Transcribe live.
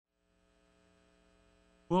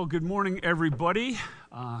Well, good morning, everybody.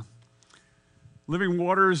 Living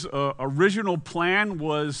Water's original plan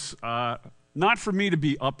was not for me to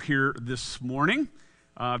be up here this morning.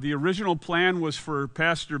 The original plan was for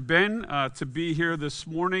Pastor Ben to be here this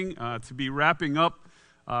morning to be wrapping up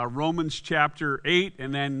Romans chapter 8,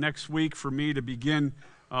 and then next week for me to begin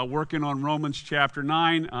working on Romans chapter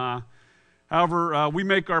 9. However, we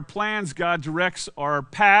make our plans, God directs our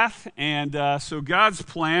path, and so God's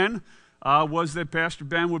plan was that Pastor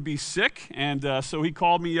Ben would be sick, and so he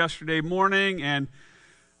called me yesterday morning, and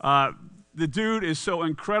the dude is so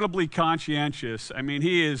incredibly conscientious. I mean,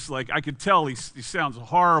 he is like, I could tell he sounds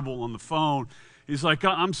horrible on the phone. He's like,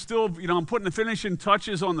 I'm still, I'm putting the finishing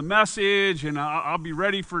touches on the message, and I'll be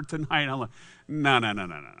ready for tonight. I'm like, no.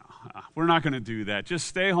 We're not going to do that. Just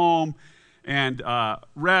stay home and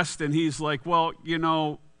rest. And he's like, well,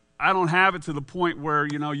 I don't have it to the point where,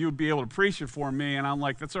 you would be able to preach it for me. And I'm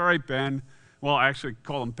like, that's all right, Ben. Well, I actually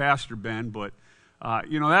call him Pastor Ben, but,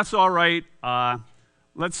 that's all right.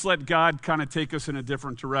 Let's let God kind of take us in a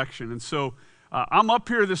different direction. And so I'm up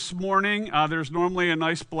here this morning. There's normally a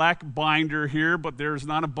nice black binder here, but there's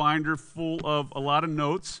not a binder full of a lot of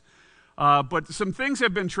notes. But some things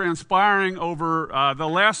have been transpiring over the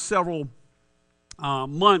last several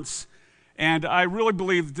months. And I really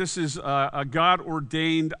believe that this is a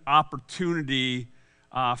God-ordained opportunity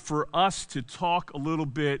for us to talk a little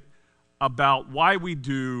bit about why we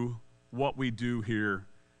do what we do here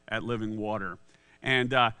at Living Water.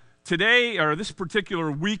 And today, or this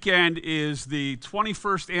particular weekend, is the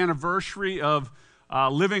 21st anniversary of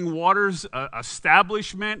Living Water's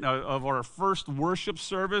establishment of our first worship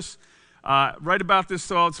service. Right about this,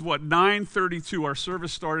 so it's 9:32. Our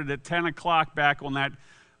service started at 10 o'clock back on that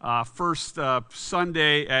first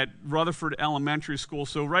Sunday at Rutherford Elementary School.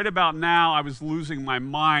 So right about now, I was losing my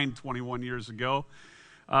mind 21 years ago.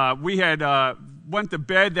 We had went to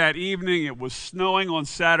bed that evening. It was snowing on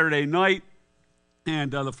Saturday night,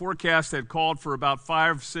 and the forecast had called for about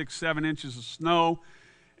 5, 6, 7 inches of snow.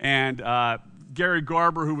 And Gary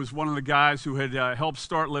Garber, who was one of the guys who had helped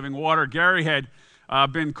start Living Water, Gary had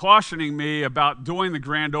been cautioning me about doing the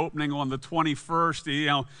grand opening on the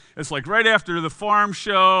 21st. It's like right after the farm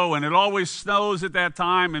show, and it always snows at that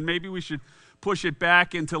time, and maybe we should push it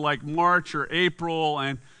back into like March or April.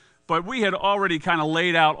 But we had already kind of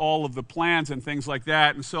laid out all of the plans and things like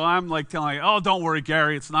that. And so I'm like telling you, oh, don't worry,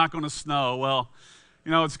 Gary, it's not going to snow. Well,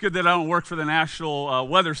 it's good that I don't work for the National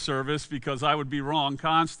Weather Service, because I would be wrong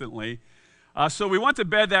constantly. So we went to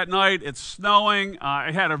bed that night. It's snowing.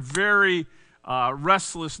 I had a very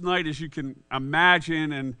restless night, as you can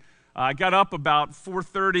imagine, and I got up about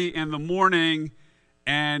 4:30 in the morning,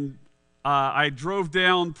 and I drove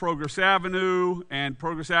down Progress Avenue, and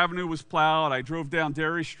Progress Avenue was plowed. I drove down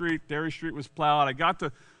Derry Street. Derry Street was plowed. I got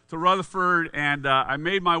to Rutherford, and I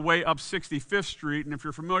made my way up 65th Street, and if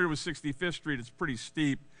you're familiar with 65th Street, it's pretty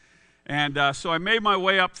steep. And so I made my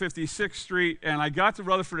way up 56th Street, and I got to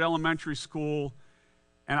Rutherford Elementary School,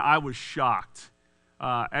 and I was shocked.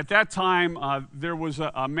 At that time, there was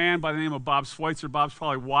a man by the name of Bob Schweitzer. Bob's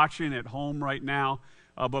probably watching at home right now.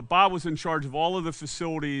 But Bob was in charge of all of the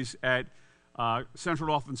facilities at Central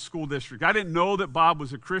Dauphin School District. I didn't know that Bob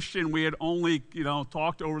was a Christian. We had only,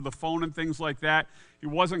 talked over the phone and things like that. He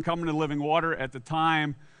wasn't coming to Living Water at the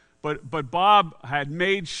time. But Bob had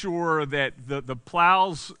made sure that the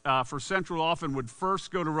plows for Central Dauphin would first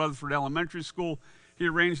go to Rutherford Elementary School. He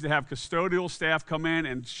arranged to have custodial staff come in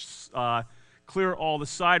and clear all the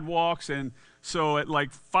sidewalks. And so at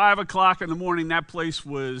like 5 o'clock in the morning, that place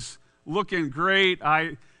was looking great.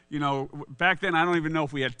 Back then, I don't even know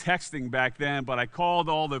if we had texting back then, but I called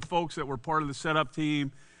all the folks that were part of the setup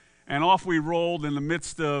team, and off we rolled in the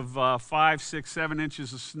midst of 5, 6, 7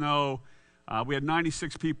 inches of snow. We had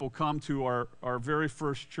 96 people come to our very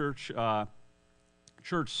first church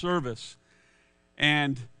service.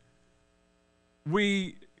 And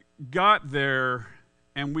we got there,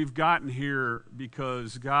 and we've gotten here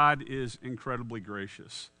because God is incredibly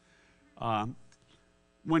gracious.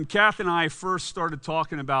 When Kath and I first started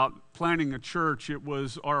talking about planning a church, it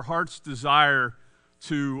was our heart's desire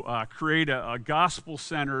to create a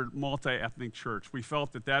gospel-centered, multi-ethnic church. We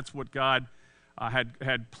felt that that's what God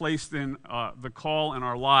had placed in the call in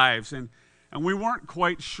our lives. And we weren't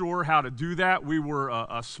quite sure how to do that. We were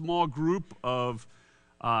a small group of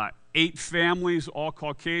 8 families, all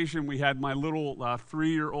Caucasian. We had my little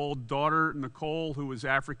 3-year-old daughter, Nicole, who was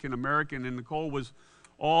African American, and Nicole was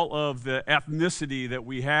all of the ethnicity that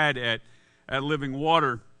we had at Living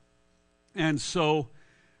Water. And so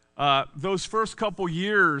those first couple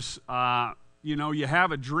years, you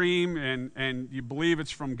have a dream and you believe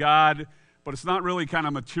it's from God, but it's not really kind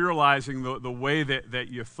of materializing the way that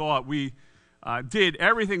you thought. We did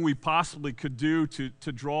everything we possibly could do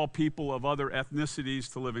to draw people of other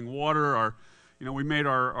ethnicities to Living Water. We made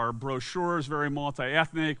our brochures very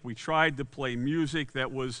multi-ethnic. We tried to play music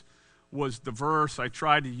that was diverse. I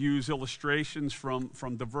tried to use illustrations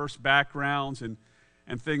from diverse backgrounds and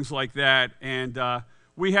things like that. And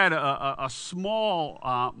we had a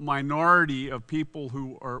small minority of people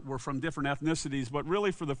who were from different ethnicities, but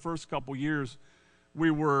really for the first couple years,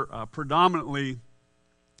 we were predominantly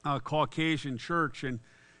a Caucasian church. And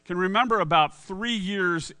can remember about 3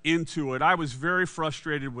 years into it, I was very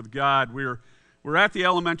frustrated with God. We're at the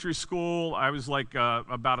elementary school. I was like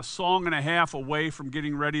about a song and a half away from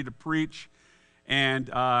getting ready to preach. And,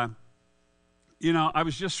 I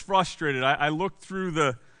was just frustrated. I looked through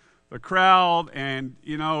the crowd, and,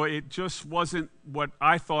 it just wasn't what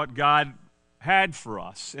I thought God had for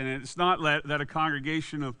us. And it's not that a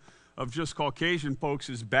congregation of just Caucasian folks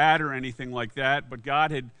is bad or anything like that, but God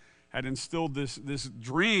had instilled this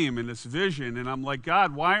dream and this vision. And I'm like,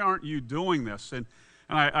 God, why aren't you doing this? And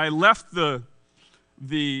I left the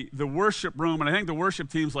worship room, and I think the worship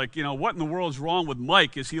team's like, what in the world is wrong with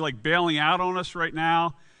Mike? Is he like bailing out on us right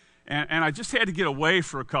now? And I just had to get away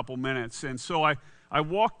for a couple minutes. And so I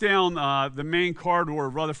walked down the main corridor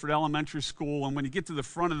of Rutherford Elementary School, and when you get to the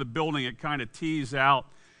front of the building, it kind of tees out.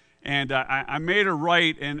 And I made a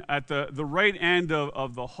right, and at the right end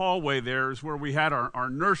of the hallway there is where we had our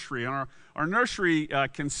nursery. And our nursery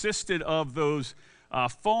consisted of those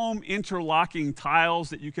foam interlocking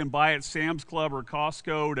tiles that you can buy at Sam's Club or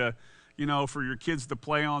Costco to, for your kids to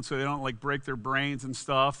play on so they don't like break their brains and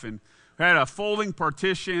stuff. And we had folding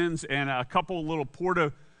partitions and a couple of little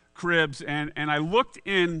porta cribs. And I looked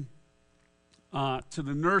in to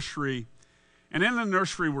the nursery, and in the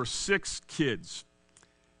nursery were 6 kids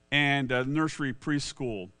and nursery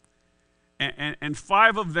preschool. And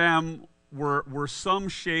 5 of them were some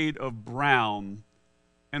shade of brown,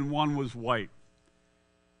 and 1 was white.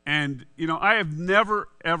 And, I have never,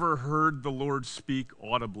 ever heard the Lord speak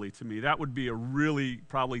audibly to me. That would be a really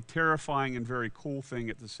probably terrifying and very cool thing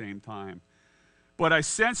at the same time. But I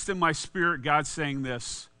sensed in my spirit God saying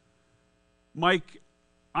this, Mike,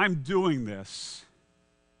 I'm doing this.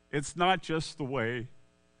 It's not just the way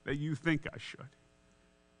that you think I should.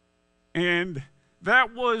 And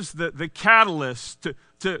that was the catalyst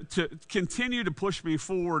to continue to push me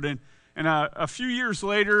forward. And a few years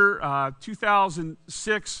later,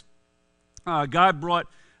 2006, God brought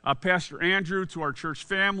Pastor Andrew to our church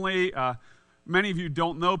family. Many of you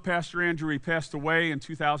don't know Pastor Andrew. He passed away in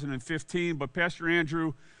 2015, but Pastor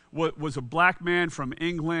Andrew was a black man from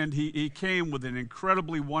England. He came with an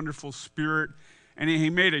incredibly wonderful spirit, and he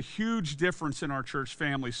made a huge difference in our church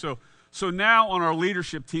family. So now on our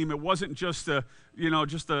leadership team, it wasn't just a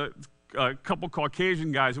couple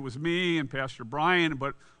Caucasian guys. It was me and Pastor Brian,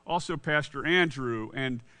 but also Pastor Andrew.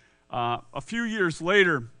 And a few years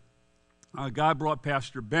later, God brought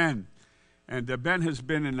Pastor Ben. And Ben has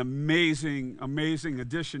been an amazing, amazing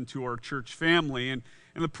addition to our church family. And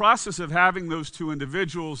in the process of having those 2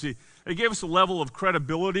 individuals, they gave us a level of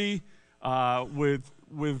credibility with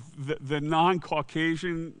the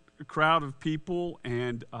non-Caucasian crowd of people.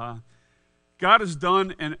 And God has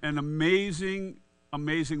done an amazing,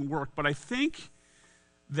 amazing work. But I think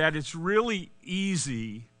that it's really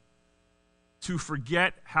easy to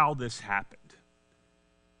forget how this happened.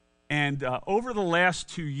 And over the last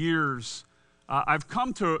 2 years, I've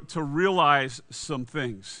come to realize some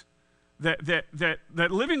things.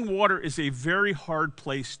 That Living Water is a very hard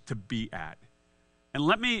place to be at. And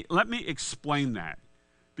let me explain that.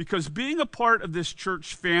 Because being a part of this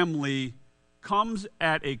church family comes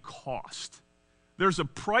at a cost. There's a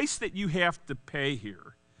price that you have to pay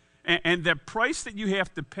here. And the price that you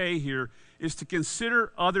have to pay here is to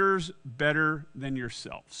consider others better than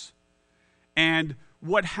yourselves. And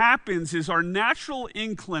what happens is our natural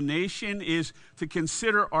inclination is to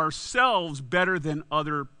consider ourselves better than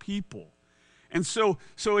other people. And so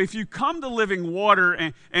if you come to Living Water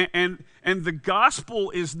and the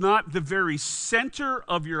gospel is not the very center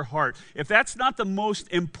of your heart, if that's not the most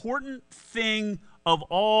important thing of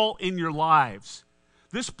all in your lives,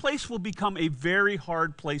 this place will become a very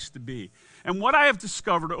hard place to be. And what I have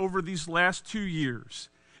discovered over these last 2 years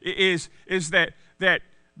is that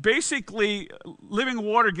basically Living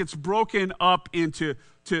Water gets broken up into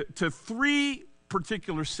 3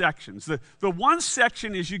 particular sections. The one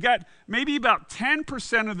section is you got maybe about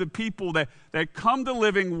 10% of the people that come to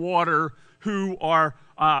Living Water who are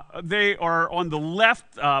they are on the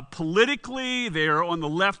left politically, they are on the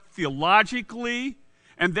left theologically,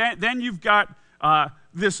 and then you've got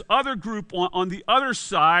this other group on the other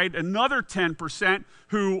side, another 10%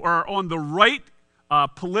 who are on the right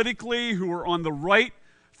politically, who are on the right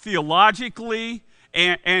theologically.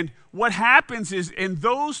 And what happens is in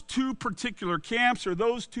those two particular camps or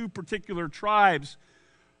those two particular tribes,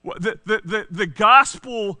 the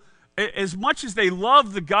gospel, as much as they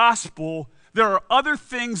love the gospel, there are other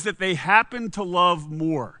things that they happen to love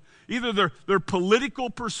more. Either their political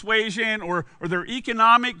persuasion or their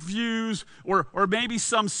economic views or maybe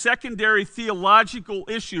some secondary theological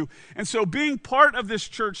issue. And so being part of this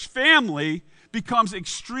church family becomes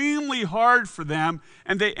extremely hard for them,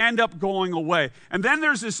 and they end up going away. And then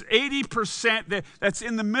there's this 80% that's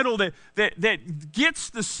in the middle that gets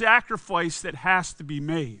the sacrifice that has to be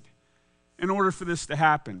made in order for this to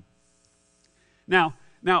happen. Now,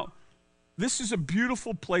 this is a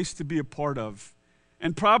beautiful place to be a part of.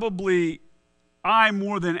 And probably I,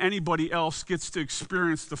 more than anybody else, gets to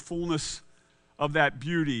experience the fullness of that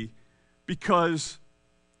beauty, because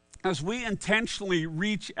as we intentionally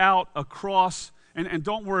reach out across, and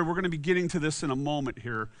don't worry, we're going to be getting to this in a moment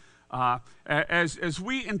here, as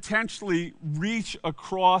we intentionally reach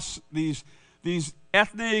across these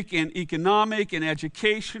ethnic and economic and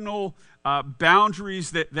educational boundaries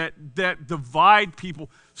that divide people,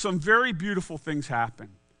 some very beautiful things happen.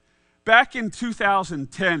 Back in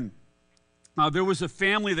 2010, there was a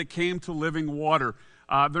family that came to Living Water.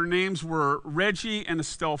 Their names were Reggie and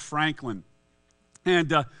Estelle Franklin.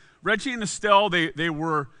 And Reggie and Estelle,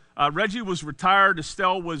 Reggie was retired.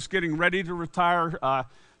 Estelle was getting ready to retire.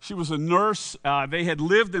 She was a nurse. They had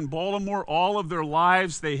lived in Baltimore all of their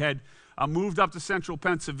lives. They had moved up to central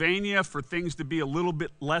Pennsylvania for things to be a little bit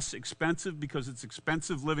less expensive, because it's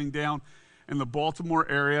expensive living down in the Baltimore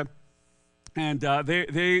area. And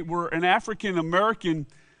they were an African-American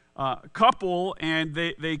couple, and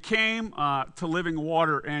they came to Living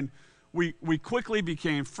Water, and we quickly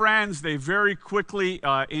became friends. They very quickly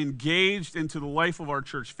engaged into the life of our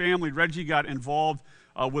church family. Reggie got involved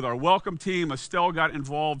with our welcome team. Estelle got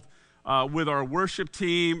involved with our worship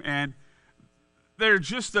team, and they're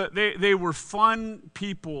just they were fun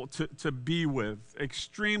people to be with,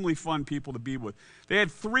 extremely fun people to be with. They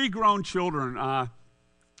had 3 grown children,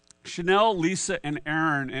 Chanel, Lisa, and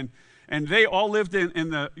Aaron, and they all lived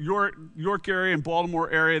in the York area and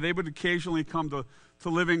Baltimore area. They would occasionally come to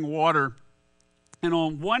Living Water. And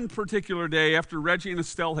on one particular day, after Reggie and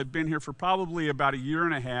Estelle had been here for probably about a year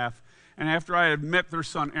and a half, and after I had met their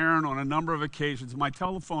son Aaron on a number of occasions, my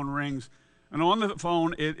telephone rings, and on the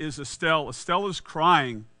phone it is Estelle. Estelle is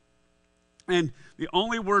crying, and the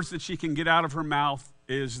only words that she can get out of her mouth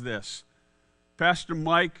is this: "Pastor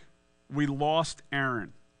Mike, we lost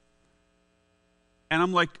Aaron." And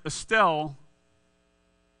I'm like, "Estelle,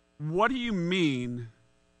 what do you mean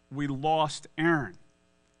we lost Aaron?"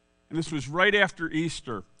 And this was right after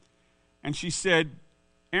Easter. And she said,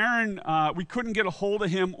 "Aaron, we couldn't get a hold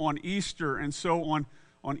of him on Easter. And so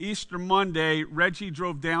on Easter Monday, Reggie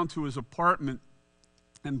drove down to his apartment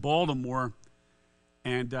in Baltimore,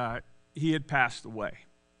 and he had passed away."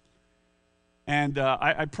 And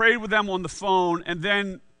I prayed with them on the phone, and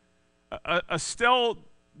then Estelle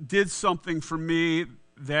did something for me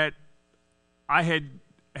that I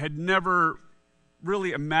had never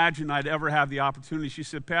really imagined I'd ever have the opportunity. She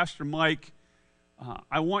said, "Pastor Mike,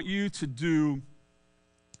 I want you to do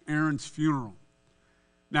Aaron's funeral."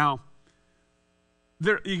 Now,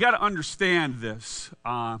 you got to understand this.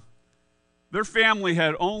 Their family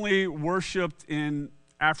had only worshiped in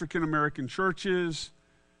African-American churches,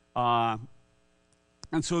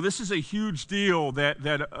 and so this is a huge deal that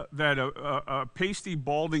a pasty,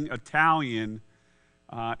 balding Italian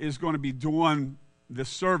is going to be doing this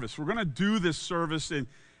service. We're going to do this service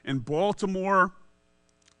in Baltimore,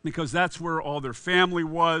 because that's where all their family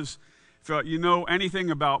was. If you know anything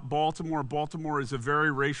about Baltimore, Baltimore is a very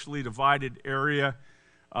racially divided area.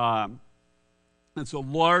 It's a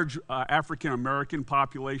large African-American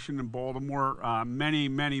population in Baltimore, many,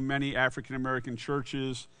 many, many African-American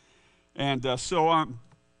churches. And so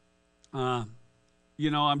I'm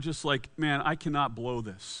just like, man, I cannot blow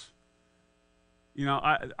this.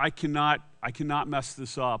 I cannot mess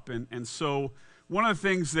this up. And so one of the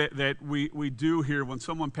things that we do here when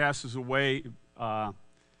someone passes away,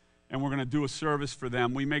 and we're going to do a service for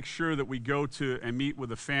them, we make sure that we go to and meet with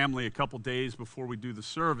the family a couple days before we do the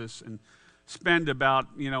service, and spend about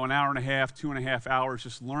an hour and a half, 2.5 hours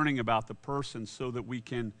just learning about the person, so that we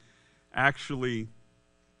can actually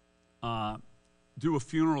do a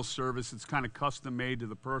funeral service that's kind of custom made to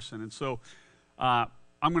the person. And so I'm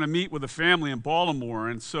going to meet with a family in Baltimore.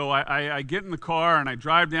 And so I get in the car and I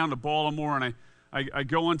drive down to Baltimore, and I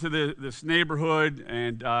go into this neighborhood,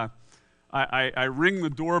 and I ring the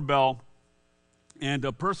doorbell, and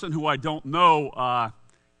a person who I don't know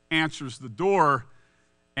answers the door,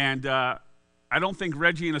 and I don't think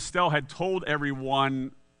Reggie and Estelle had told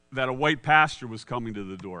everyone that a white pastor was coming to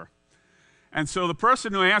the door. And so the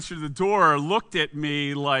person who answered the door looked at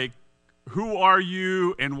me like, who are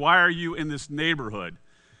you and why are you in this neighborhood?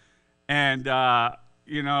 And,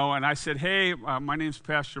 and I said, hey, my name's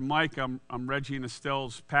Pastor Mike. I'm Reggie and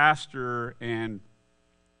Estelle's pastor, and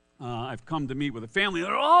I've come to meet with the family.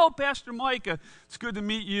 They're, oh, Pastor Mike, it's good to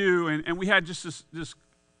meet you. And we had just this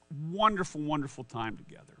wonderful, wonderful time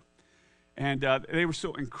together. And they were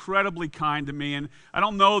so incredibly kind to me. And I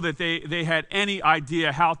don't know that they had any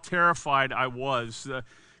idea how terrified I was,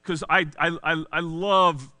 because I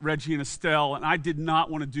love Reggie and Estelle, and I did not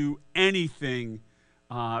want to do anything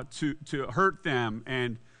to hurt them.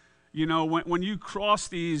 And, when you cross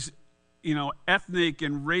these, ethnic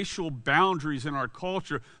and racial boundaries in our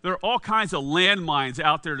culture, there are all kinds of landmines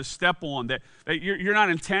out there to step on that you're not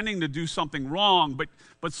intending to do something wrong,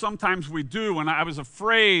 but sometimes we do. And I was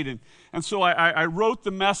afraid. And so I wrote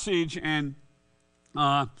the message, and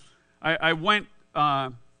I went,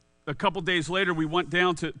 a couple days later, we went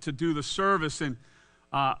down to do the service. And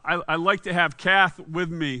I like to have Kath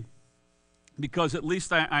with me, because at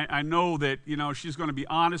least I know that, she's going to be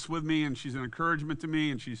honest with me, and she's an encouragement to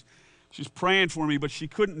me, and she's praying for me, but she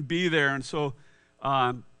couldn't be there. And so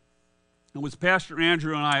it was Pastor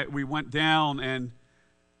Andrew and we went down, and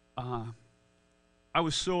I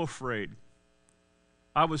was so afraid.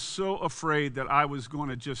 I was so afraid that I was going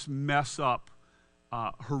to just mess up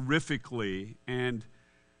horrifically. And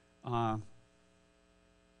I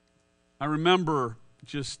remember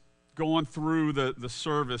just going through the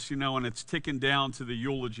service, and it's ticking down to the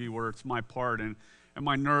eulogy where it's my part, and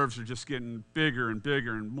my nerves are just getting bigger and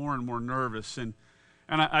bigger and more nervous. And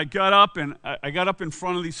I got up, and I got up in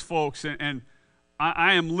front of these folks, and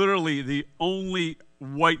I am literally the only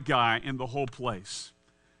white guy in the whole place.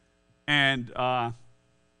 And I'm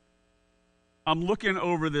looking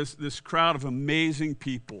over this crowd of amazing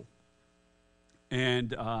people,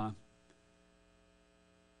 and I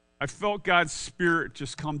felt God's Spirit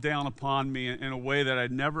just come down upon me in a way that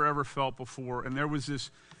I'd never, ever felt before. And there was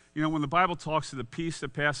this, when the Bible talks of the peace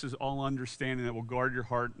that passes all understanding that will guard your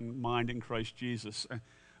heart and mind in Christ Jesus,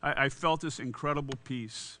 I felt this incredible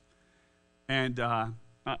peace. And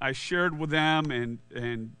I shared with them, and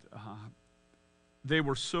they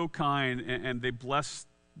were so kind, and they blessed.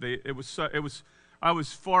 I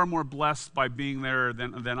was far more blessed by being there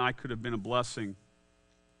than I could have been a blessing.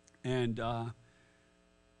 And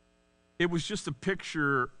it was just a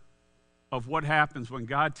picture of what happens when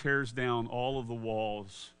God tears down all of the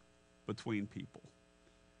walls between people.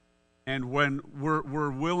 And when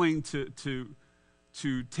we're willing to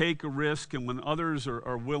take a risk, and when others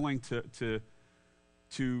are willing to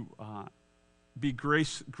be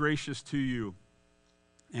gracious to you.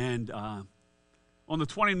 And on the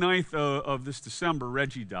 29th of this December,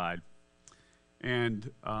 Reggie died.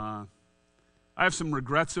 And I have some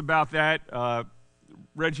regrets about that.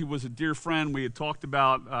 Reggie was a dear friend. I talked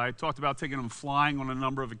about taking him flying on a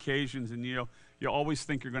number of occasions, and you always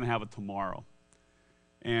think you're going to have a tomorrow.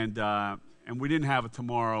 And we didn't have a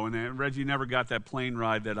tomorrow, and Reggie never got that plane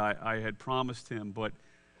ride that I had promised him. But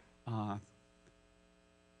I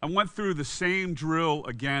went through the same drill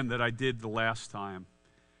again that I did the last time.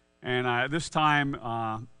 And this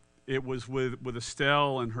time it was with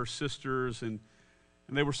Estelle and her sisters, and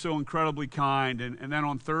they were so incredibly kind. And then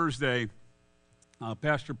on Thursday,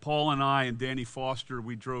 Pastor Paul and I and Danny Foster,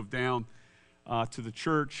 we drove down to the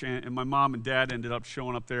church, and my mom and dad ended up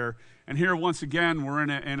showing up there. And here, once again, we're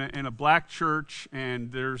in a black church,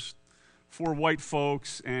 and there's 4 white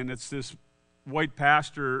folks, and it's this white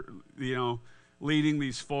pastor, leading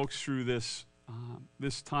these folks through this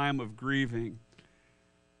time of grieving.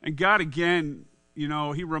 And God, again,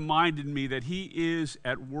 he reminded me that he is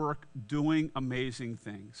at work doing amazing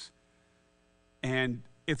things. And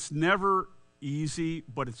it's never easy,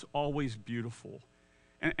 but it's always beautiful.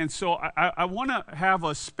 And so I want to have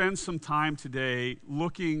us spend some time today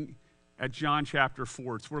looking at John chapter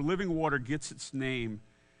 4. It's where Living Water gets its name.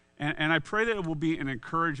 And I pray that it will be an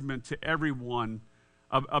encouragement to everyone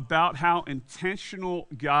about how intentional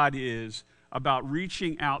God is about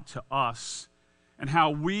reaching out to us, and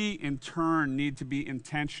how we, in turn, need to be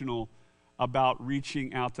intentional about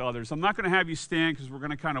reaching out to others. I'm not going to have you stand, because we're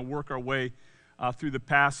going to kind of work our way through the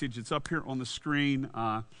passage. It's up here on the screen.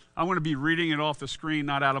 I want to be reading it off the screen,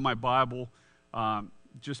 not out of my Bible,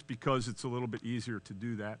 just because it's a little bit easier to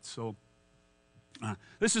do that. So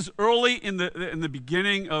this is early in the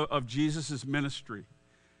beginning of Jesus' ministry.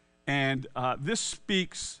 And this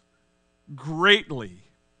speaks greatly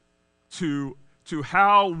to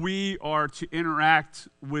how we are to interact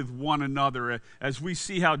with one another as we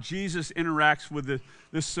see how Jesus interacts with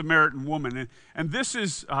this Samaritan woman. And this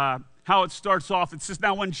is how it starts off. It says,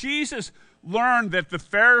 "Now when Jesus learned that the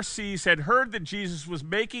Pharisees had heard that Jesus was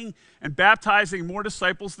making and baptizing more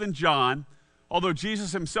disciples than John, although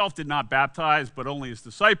Jesus himself did not baptize, but only his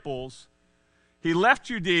disciples, he left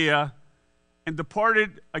Judea and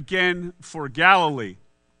departed again for Galilee."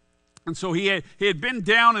 And so he had been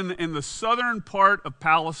down in the southern part of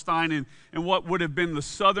Palestine, in what would have been the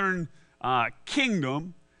southern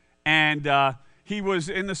kingdom, and he was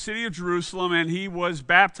in the city of Jerusalem, and he was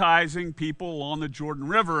baptizing people along the Jordan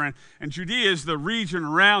River, and Judea is the region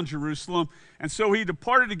around Jerusalem, and so he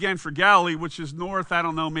departed again for Galilee, which is north, I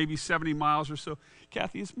don't know, maybe 70 miles or so.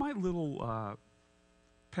 Kathy, is my little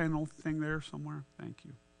panel thing there somewhere? Thank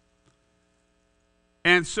you.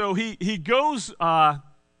 And so he goes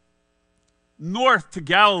north to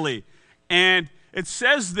Galilee, and it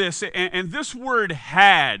says this, and this word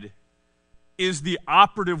 "had" is the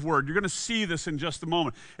operative word. You're going to see this in just a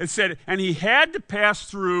moment. It said, and he had to pass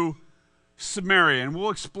through Samaria, and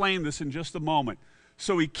we'll explain this in just a moment.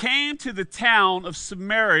 So he came to the town of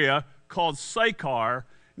Samaria called Sychar,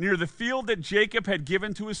 near the field that Jacob had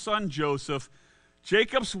given to his son Joseph.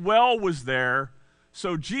 Jacob's well was there.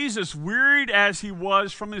 So Jesus, wearied as he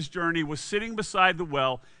was from his journey, was sitting beside the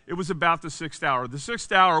well. It was about the 6th hour. The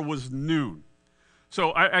 6th hour was noon.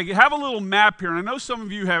 So I have a little map here, and I know some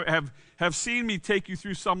of you have seen me take you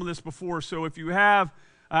through some of this before. So if you have,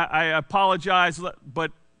 I apologize,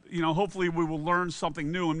 but hopefully we will learn something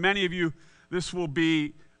new. And many of you, this will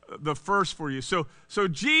be the first for you. So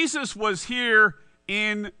Jesus was here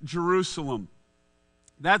in Jerusalem.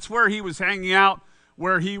 That's where he was hanging out,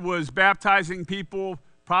 where he was baptizing people,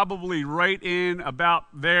 probably right in about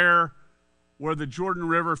there where the Jordan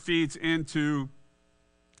River feeds into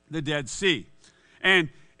the Dead Sea. And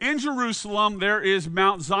in Jerusalem, there is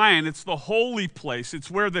Mount Zion. It's the holy place.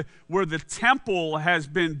 It's where the temple has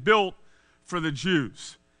been built for the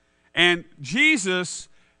Jews. And Jesus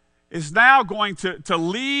is now going to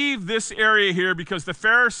leave this area here because the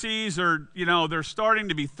Pharisees are, they're starting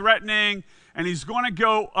to be threatening, and he's going to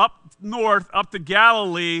go up north, up to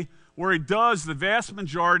Galilee, where he does the vast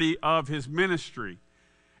majority of his ministry.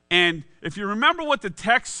 And if you remember what the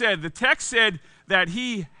text said that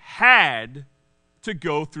he had to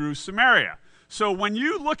go through Samaria. So when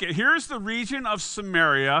you look at, here's the region of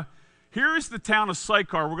Samaria, here is the town of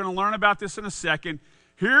Sychar. We're going to learn about this in a second.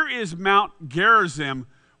 Here is Mount Gerizim,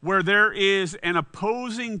 where there is an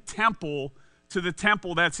opposing temple to the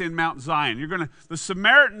temple that's in Mount Zion. The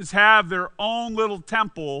Samaritans have their own little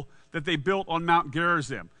temple that they built on Mount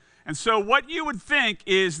Gerizim. And so what you would think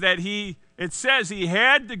is that it says he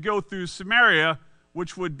had to go through Samaria,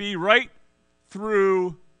 which would be right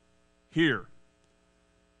through here.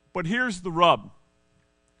 But here's the rub.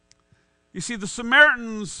 You see, the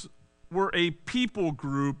Samaritans were a people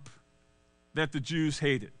group that the Jews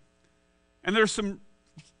hated. And there's some,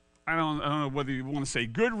 I don't know whether you want to say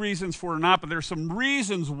good reasons for it or not, but there's some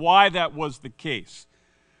reasons why that was the case.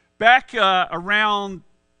 Back around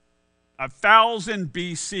 1000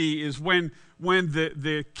 BC is when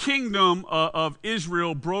the kingdom of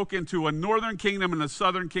Israel broke into a northern kingdom and a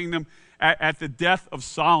southern kingdom at the death of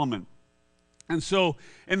Solomon. And so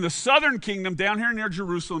in the southern kingdom, down here near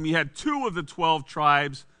Jerusalem, you had 2 of the 12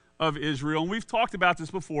 tribes of Israel. And we've talked about this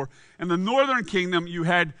before. In the northern kingdom, you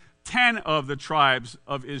had 10 of the tribes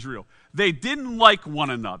of Israel. They didn't like one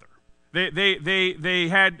another. They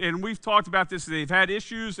had, and we've talked about this, they've had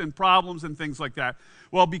issues and problems and things like that.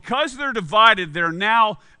 Well, because they're divided, they're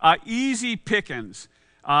now easy pickings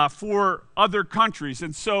for other countries.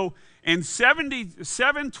 And so in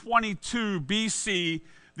 722 BC,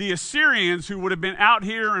 the Assyrians, who would have been out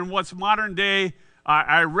here in what's modern-day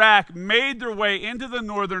Iraq, made their way into the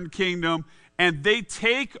northern kingdom, and they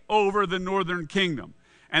take over the northern kingdom.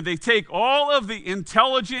 And they take all of the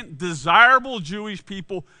intelligent, desirable Jewish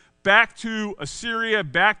people back to Assyria,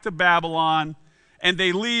 back to Babylon, and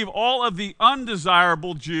they leave all of the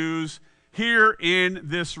undesirable Jews here in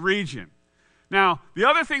this region. Now, the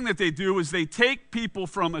other thing that they do is they take people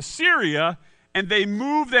from Assyria and they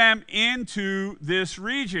move them into this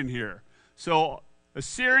region here. So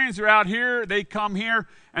Assyrians are out here, they come here,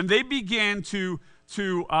 and they begin to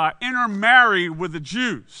intermarry with the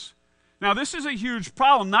Jews. Now, this is a huge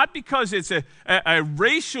problem, not because it's a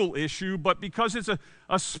racial issue, but because it's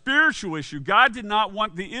a spiritual issue. God did not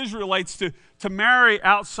want the Israelites to marry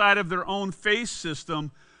outside of their own faith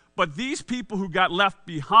system, but these people who got left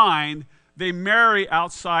behind, they marry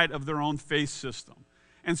outside of their own faith system.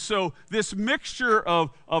 And so this mixture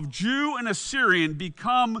of Jew and Assyrian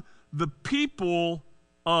become the people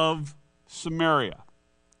of Samaria.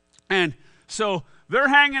 And so they're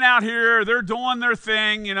hanging out here, they're doing their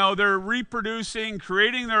thing, they're reproducing,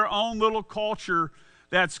 creating their own little culture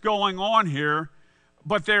that's going on here,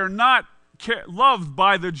 but they're not loved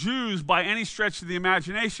by the Jews by any stretch of the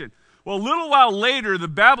imagination. Well, a little while later, the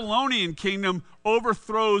Babylonian kingdom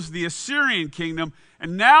overthrows the Assyrian kingdom,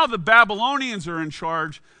 and now the Babylonians are in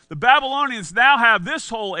charge. The Babylonians now have this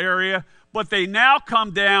whole area, but they now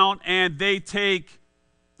come down and they take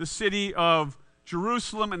the city of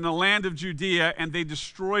Jerusalem and the land of Judea, and they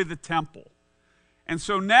destroy the temple. And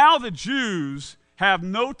so now the Jews have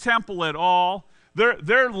no temple at all.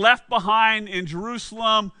 They're left behind in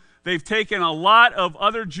Jerusalem. They've taken a lot of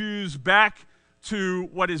other Jews back to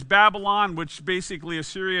what is Babylon, which basically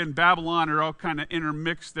Assyria and Babylon are all kind of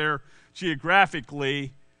intermixed there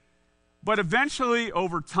geographically. But eventually,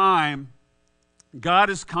 over time, God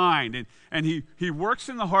is kind, and he works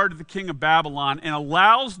in the heart of the king of Babylon and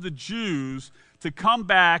allows the Jews to come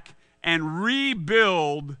back and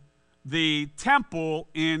rebuild the temple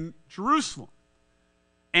in Jerusalem.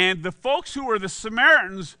 And the folks who are the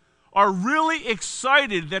Samaritans are really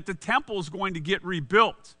excited that the temple is going to get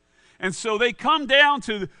rebuilt. And so they come down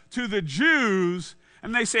to the Jews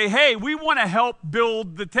and they say, hey, we want to help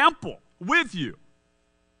build the temple with you.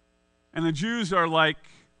 And the Jews are like,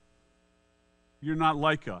 you're not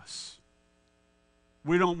like us.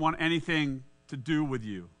 We don't want anything to do with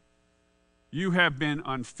you. You have been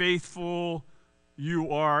unfaithful.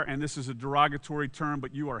 You are, and this is a derogatory term,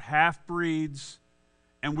 but you are half-breeds,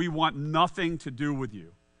 and we want nothing to do with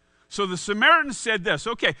you. So the Samaritans said this,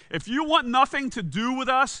 okay, if you want nothing to do with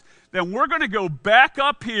us, then we're going to go back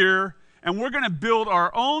up here, and we're going to build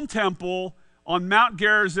our own temple on Mount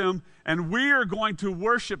Gerizim, and we are going to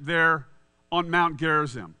worship there on Mount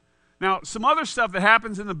Gerizim. Now, some other stuff that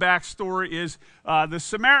happens in the backstory is the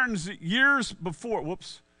Samaritans, years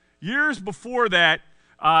before that,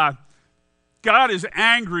 God is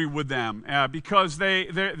angry with them because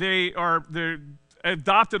they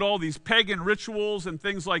adopted all these pagan rituals and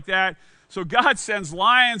things like that. So God sends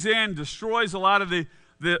lions in, destroys a lot of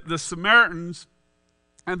the Samaritans,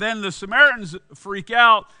 and then the Samaritans freak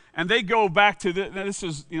out, and they go back to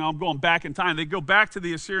I'm going back in time. They go back to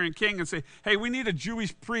the Assyrian king and say, hey, we need a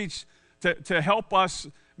Jewish priest to help us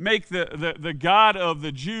make the God of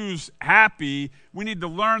the Jews happy. We need to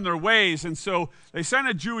learn their ways. And so they send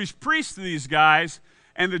a Jewish priest to these guys,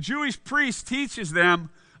 and the Jewish priest teaches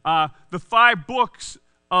them the 5 books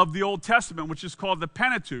of the Old Testament, which is called the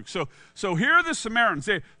Pentateuch. So here are the Samaritans.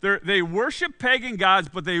 They worship pagan gods,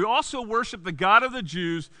 but they also worship the God of the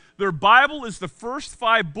Jews. Their Bible is the first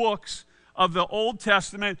 5 books of the Old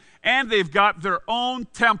Testament, and they've got their own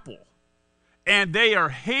temple. And they are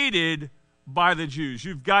hated by the Jews.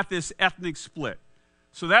 You've got this ethnic split.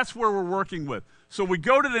 So that's where we're working with. So we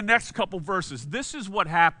go to the next couple verses. This is what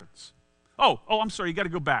happens. Oh, I'm sorry. You got to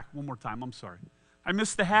go back one more time. I'm sorry. I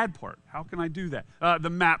missed the had part. How can I do that?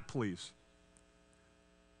 The map, please.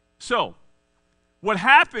 So what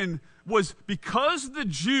happened was because the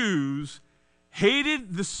Jews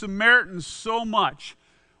hated the Samaritans so much,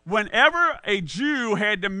 whenever a Jew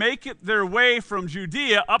had to make it their way from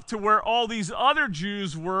Judea up to where all these other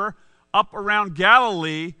Jews were, up around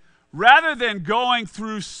Galilee, rather than going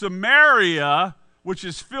through Samaria, which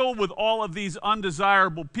is filled with all of these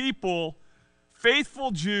undesirable people,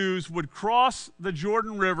 faithful Jews would cross the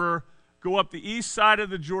Jordan River, go up the east side of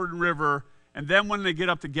the Jordan River, and then when they get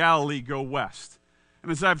up to Galilee, go west.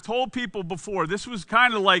 And as I've told people before, this was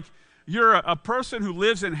kind of like you're a person who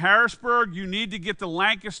lives in Harrisburg, you need to get to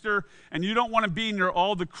Lancaster, and you don't want to be near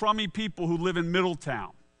all the crummy people who live in Middletown.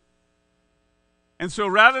 And so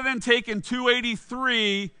rather than taking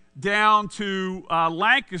 283 down to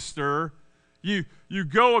Lancaster, you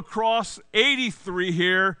go across 83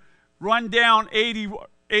 here, run down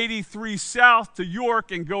 83 south to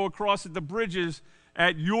York, and go across at the bridges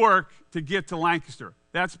at York to get to Lancaster.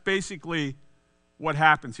 That's basically what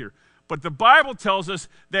happens here. But the Bible tells us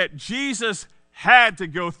that Jesus had to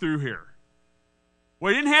go through here.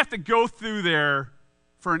 Well, he didn't have to go through there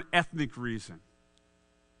for an ethnic reason.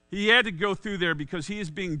 He had to go through there because he is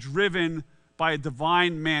being driven by a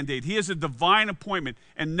divine mandate. He has a divine appointment.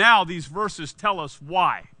 And now these verses tell us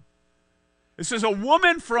why. It says, a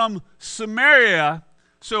woman from Samaria.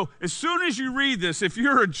 So as soon as you read this, if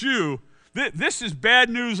you're a Jew, this is bad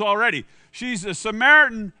news already. She's a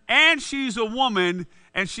Samaritan and she's a woman,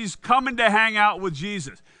 and she's coming to hang out with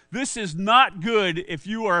Jesus. This is not good if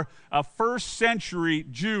you are a first century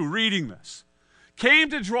Jew reading this. Came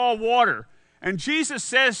to draw water. And Jesus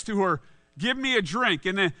says to her, give me a drink.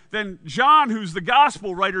 And then John, who's the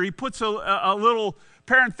gospel writer, he puts a little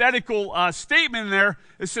parenthetical statement in there.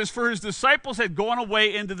 It says, for his disciples had gone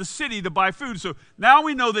away into the city to buy food. So now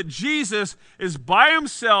we know that Jesus is by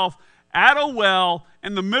himself at a well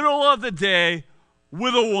in the middle of the day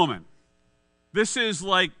with a woman. This is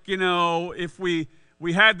like, if we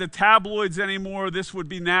had the tabloids anymore, this would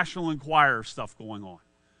be National Enquirer stuff going on.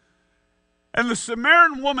 And the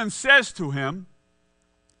Samaritan woman says to him,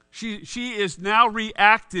 she is now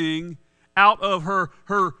reacting out of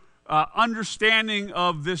her understanding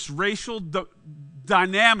of this racial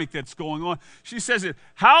dynamic that's going on. She says,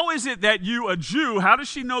 how is it that you, a Jew, how does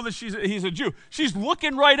she know that he's a Jew? She's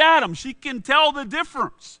looking right at him. She can tell the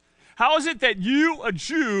difference. How is it that you, a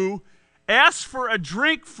Jew, ask for a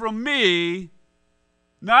drink from me,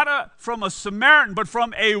 not from a Samaritan, but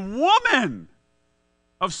from a woman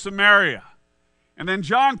of Samaria? And then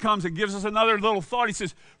John comes and gives us another little thought. He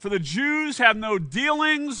says, for the Jews have no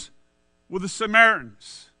dealings with the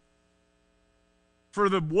Samaritans. For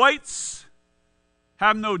the whites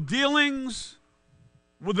have no dealings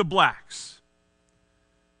with the blacks.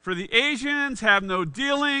 For the Asians have no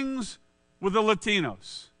dealings with the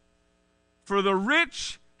Latinos. For the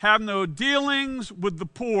rich have no dealings with the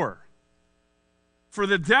poor. For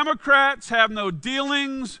the Democrats have no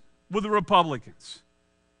dealings with the Republicans.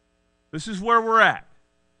 This is where we're at.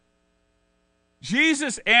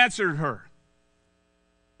 Jesus answered her,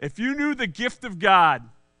 if you knew the gift of God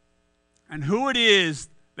and who it is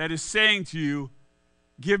that is saying to you,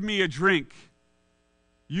 give me a drink,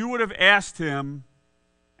 you would have asked him,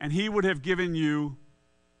 and he would have given you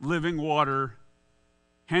living water,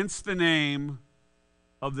 hence the name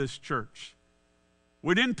of this church.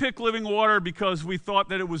 We didn't pick living water because we thought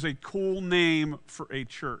that it was a cool name for a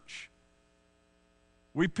church.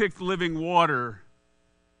 We picked living water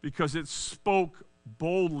because it spoke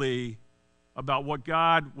boldly about what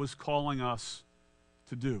God was calling us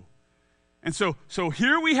to do. And so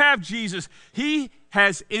here we have Jesus. He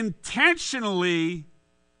has intentionally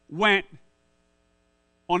went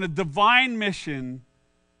on a divine mission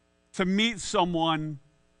to meet someone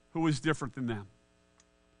who was different than them.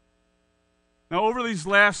 Now, over these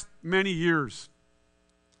last many years,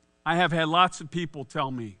 I have had lots of people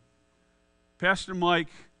tell me, Pastor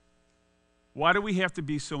Mike, why do we have to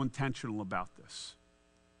be so intentional about this?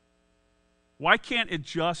 Why can't it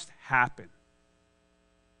just happen?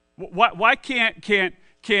 Why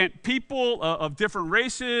can't people of different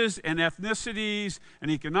races and ethnicities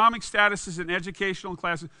and economic statuses and educational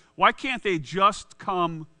classes, why can't they just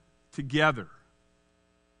come together?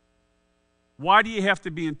 Why do you have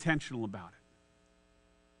to be intentional about it?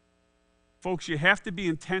 Folks, you have to be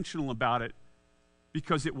intentional about it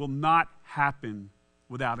because it will not happen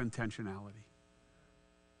without intentionality.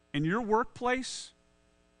 In your workplace,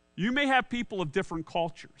 you may have people of different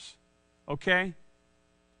cultures, okay?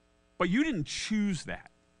 But you didn't choose that.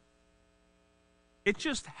 It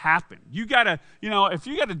just happened. You gotta, if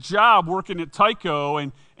you got a job working at Tyco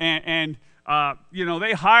and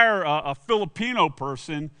they hire a Filipino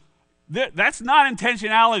person, that's not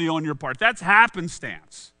intentionality on your part. That's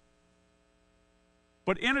happenstance.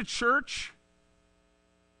 But in a church,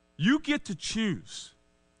 you get to choose.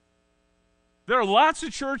 There are lots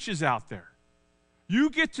of churches out there. You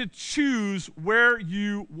get to choose where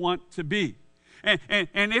you want to be. And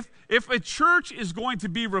if a church is going to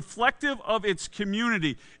be reflective of its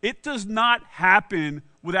community, it does not happen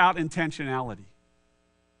without intentionality.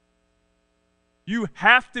 You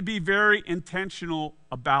have to be very intentional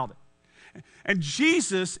about it. And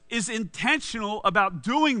Jesus is intentional about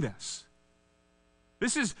doing this.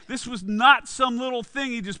 This was not some little thing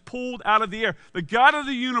he just pulled out of the air. The God of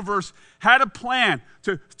the universe had a plan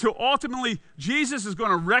to ultimately, Jesus is going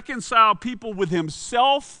to reconcile people with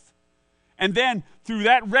himself, and then through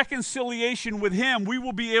that reconciliation with him, we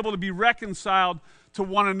will be able to be reconciled to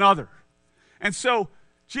one another. And so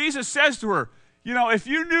Jesus says to her, if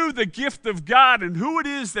you knew the gift of God and who it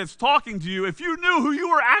is that's talking to you, if you knew who you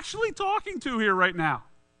were actually talking to here right now,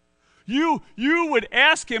 you would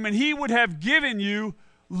ask him and he would have given you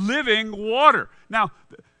living water. Now,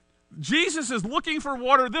 Jesus is looking for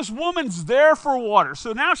water. This woman's there for water.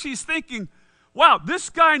 So now she's thinking, wow, this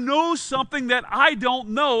guy knows something that I don't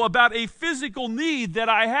know about a physical need that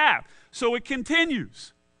I have. So it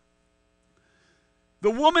continues.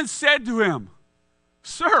 The woman said to him,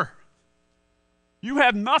 Sir, you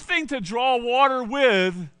have nothing to draw water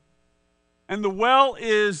with, and the well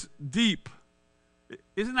is deep.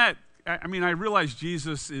 Isn't that, I realize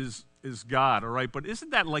Jesus is God, all right, but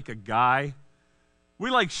isn't that like a guy?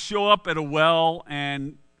 We show up at a well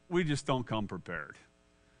and we just don't come prepared.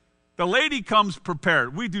 The lady comes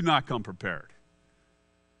prepared. We do not come prepared.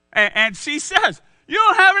 And she says, you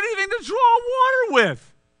don't have anything to draw water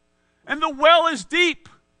with. And the well is deep.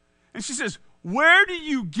 And she says, where do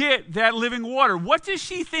you get that living water? What does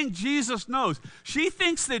she think Jesus knows? She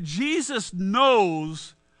thinks that Jesus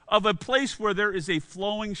knows of a place where there is a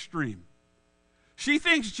flowing stream. She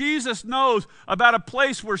thinks Jesus knows about a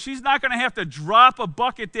place where she's not going to have to drop a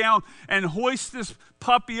bucket down and hoist this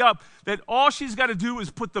puppy up, that all she's got to do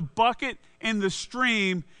is put the bucket in the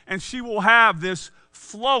stream and she will have this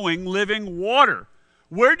flowing living water.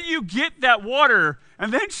 Where do you get that water?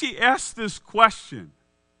 And then she asks this question.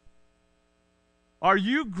 Are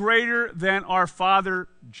you greater than our father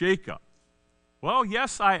Jacob? Well,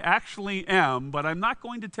 yes, I actually am, but I'm not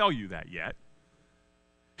going to tell you that yet.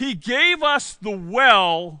 He gave us the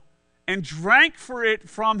well and drank for it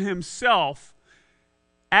from himself,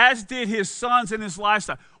 as did his sons and his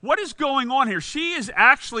livestock. What is going on here? She is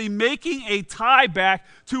actually making a tie back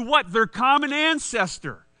to what? Their common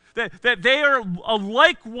ancestor. That they are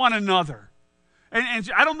like one another. And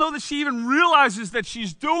I don't know that she even realizes that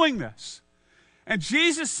she's doing this. And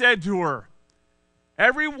Jesus said to her,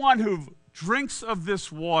 everyone who drinks of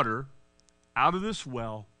this water out of this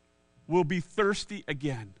well will be thirsty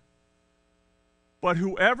again. But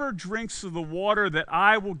whoever drinks of the water that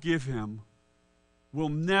I will give him will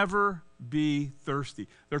never be thirsty.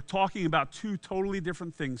 They're talking about two totally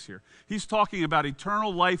different things here. He's talking about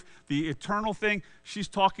eternal life, the eternal thing. She's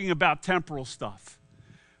talking about temporal stuff.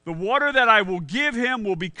 The water that I will give him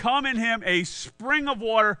will become in him a spring of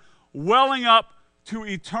water welling up to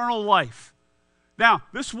eternal life. Now,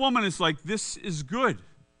 this woman is like, this is good.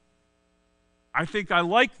 I think I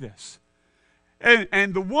like this.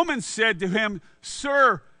 And the woman said to him,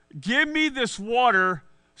 Sir, give me this water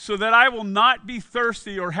so that I will not be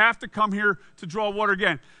thirsty or have to come here to draw water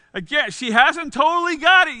again. Again, she hasn't totally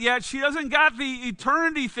got it yet. She doesn't got the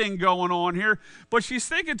eternity thing going on here. But she's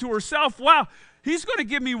thinking to herself, wow, he's going to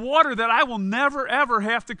give me water that I will never, ever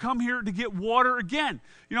have to come here to get water again.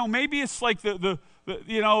 You know, maybe it's like the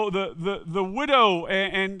widow,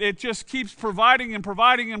 and it just keeps providing and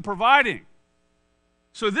providing and providing.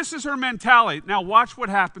 So this is her mentality. Now watch what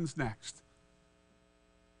happens next.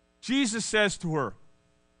 Jesus says to her,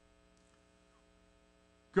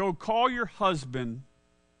 go call your husband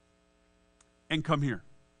and come here.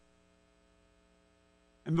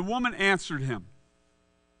 And the woman answered him,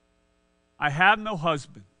 I have no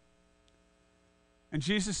husband. And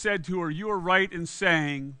Jesus said to her, you are right in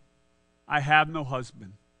saying, I have no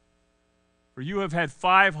husband. For you have had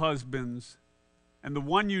 5 husbands, and the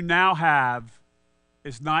one you now have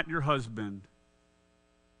is not your husband.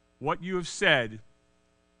 What you have said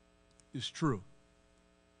is true.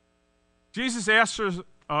 Jesus asks her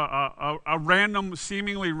a random,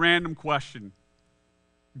 seemingly random question.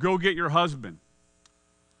 Go get your husband.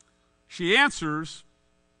 She answers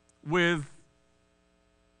with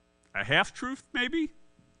a half-truth, maybe?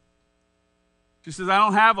 She says, I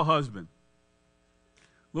don't have a husband.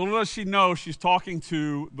 Little does she know she's talking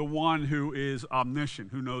to the one who is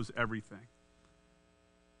omniscient, who knows everything.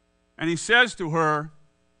 And he says to her,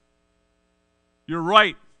 you're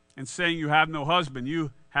right in saying you have no husband.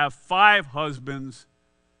 You have 5 husbands,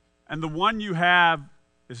 and the one you have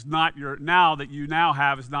is not your, now that you now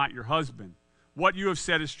have is not your husband. What you have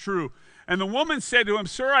said is true. And the woman said to him,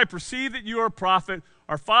 Sir, I perceive that you are a prophet.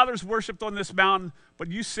 Our fathers worshipped on this mountain, but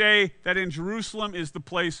you say that in Jerusalem is the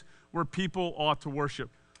place where people ought to worship.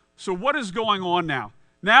 So what is going on now?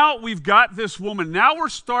 Now we've got this woman. Now we're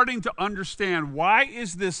starting to understand, why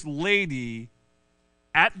is this lady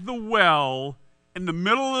at the well in the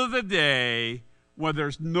middle of the day where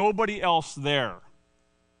there's nobody else there?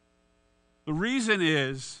 The reason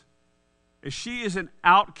is she is an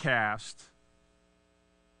outcast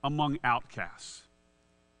among outcasts.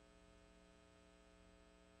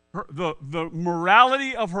 The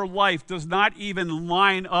morality of her life does not even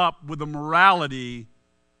line up with the morality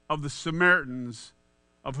of the Samaritans,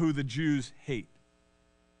 of who the Jews hate.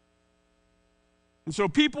 And so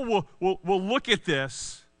people will look at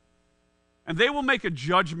this and they will make a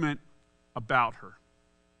judgment about her.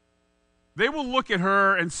 They will look at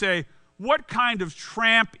her and say, what kind of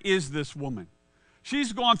tramp is this woman?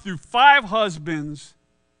 She's gone through 5 husbands,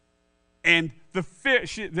 and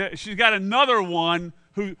she's got another one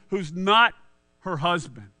who's not her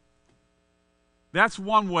husband. That's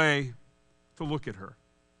one way to look at her,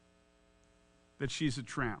 that she's a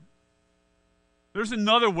tramp. There's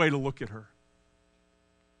another way to look at her.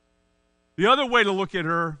 The other way to look at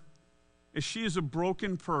her is she is a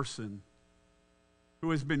broken person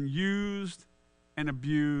who has been used and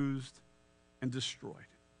abused and destroyed.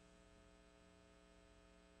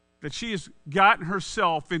 that she has gotten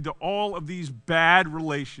herself into all of these bad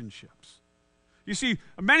relationships. You see,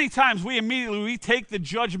 many times we take the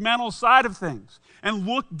judgmental side of things and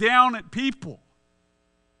look down at people.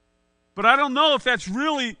 But I don't know if that's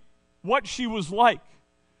really what she was like.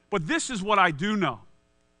 But this is what I do know.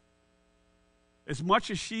 As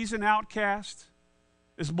much as she's an outcast,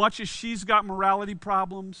 as much as she's got morality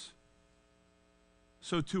problems,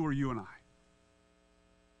 so too are you and I.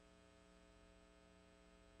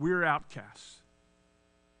 We're outcasts.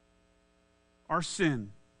 Our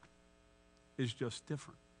sin is just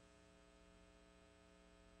different.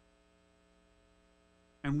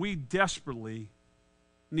 And we desperately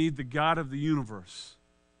need the God of the universe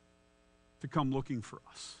to come looking for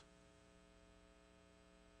us.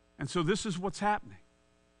 And so this is what's happening.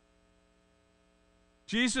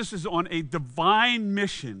 Jesus is on a divine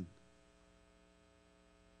mission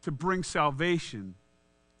to bring salvation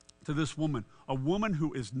to this woman, a woman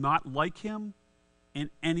who is not like him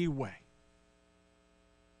in any way,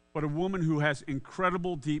 but a woman who has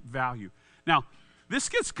incredible deep value. Now, this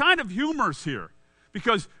gets kind of humorous here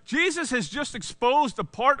because Jesus has just exposed a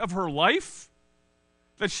part of her life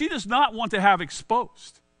that she does not want to have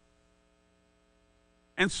exposed.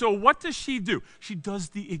 And so what does she do? She does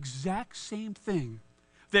the exact same thing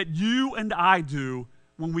that you and I do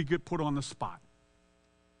when we get put on the spot.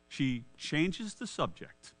 She changes the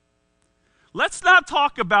subject. Let's not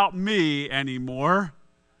talk about me anymore.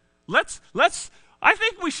 I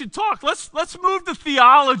think we should talk. Let's move to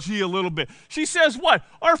theology a little bit. She says what?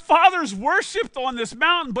 Our fathers worshipped on this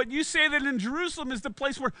mountain, but you say that in Jerusalem is the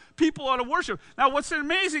place where people ought to worship. Now, what's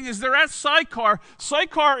amazing is they're at Sychar.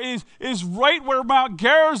 Sychar is right where Mount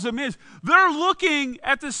Gerizim is. They're looking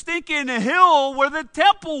at the stinking hill where the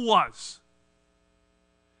temple was.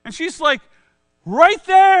 And she's like, right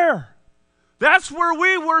there. That's where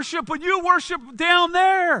we worship, but you worship down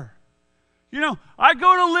there. You know, I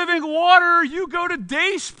go to Living Water, you go to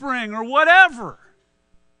Dayspring or whatever.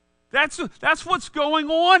 That's what's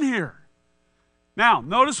going on here. Now,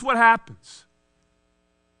 notice what happens.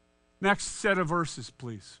 Next set of verses,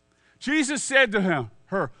 please. Jesus said to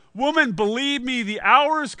her, "Woman, believe me, the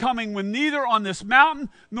hour is coming when neither on this mountain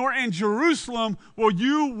nor in Jerusalem will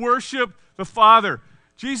you worship the Father."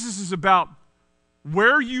 Jesus is about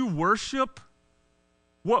where you worship.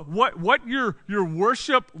 What your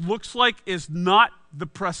worship looks like is not the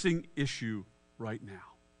pressing issue right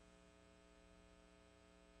now.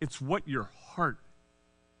 It's what your heart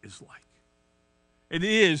is like. It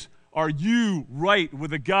is, are you right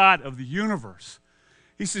with the God of the universe?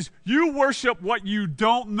 He says, you worship what you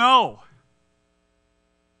don't know.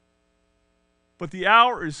 But the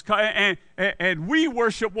hour is coming, and we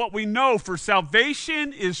worship what we know, for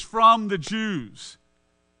salvation is from the Jews.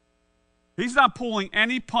 He's not pulling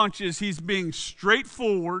any punches. He's being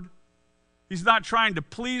straightforward. He's not trying to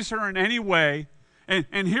please her in any way.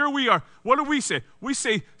 And here we are. What do we say? We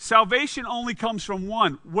say salvation only comes from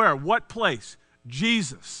one. Where? What place?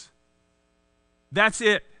 Jesus. That's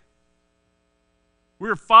it.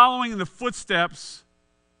 We're following in the footsteps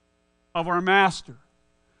of our Master.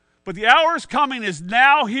 But the hour is coming, is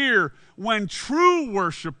now here, when true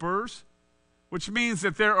worshipers, which means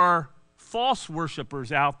that there are false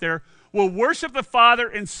worshipers out there, will worship the Father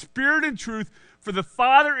in spirit and truth, for the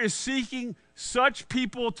Father is seeking such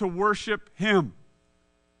people to worship him.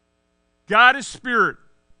 God is spirit,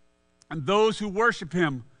 and those who worship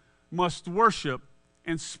him must worship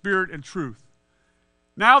in spirit and truth.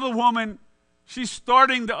 Now the woman, she's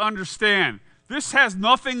starting to understand. This has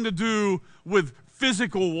nothing to do with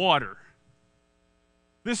physical water.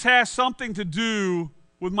 This has something to do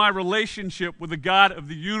with my relationship with the God of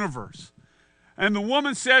the universe. And the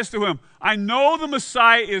woman says to him, I know the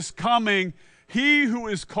Messiah is coming, he who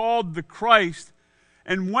is called the Christ,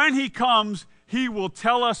 and when he comes, he will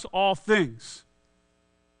tell us all things.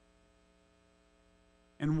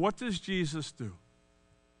 And what does Jesus do?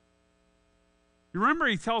 You remember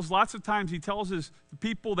he tells lots of times, he tells the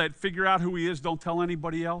people that figure out who he is, don't tell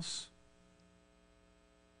anybody else.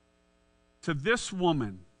 To this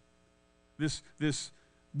woman, this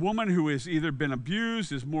woman who has either been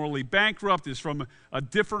abused, is morally bankrupt, is from a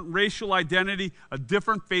different racial identity, a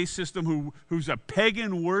different faith system, who's a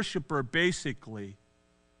pagan worshiper, basically,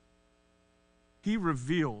 he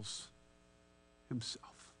reveals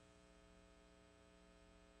himself.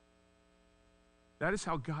 That is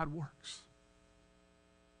how God works.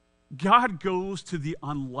 God goes to the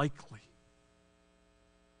unlikely,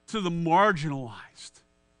 to the marginalized,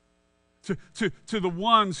 to the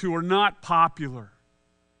ones who are not popular,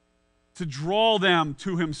 to draw them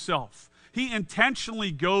to himself. He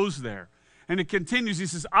intentionally goes there. And it continues. He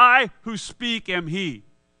says, I who speak am he.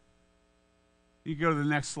 You go to the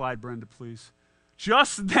next slide, Brenda, please.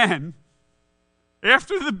 Just then,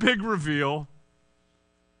 after the big reveal,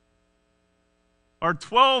 our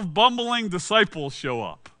 12 bumbling disciples show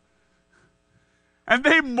up. And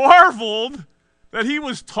they marveled that he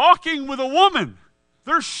was talking with a woman.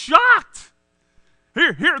 They're shocked.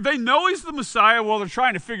 Here, they know he's the Messiah. Well, they're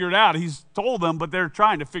trying to figure it out. He's told them, but they're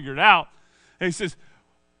trying to figure it out. And he says,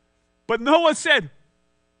 but no one said,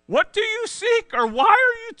 what do you seek? Or why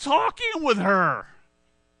are you talking with her?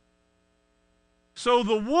 So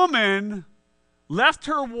the woman left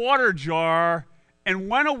her water jar and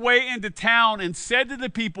went away into town and said to the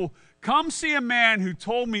people, come see a man who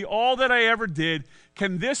told me all that I ever did.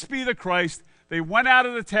 Can this be the Christ? They went out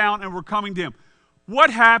of the town and were coming to him. What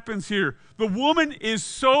happens here? The woman is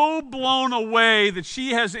so blown away that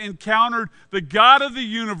she has encountered the God of the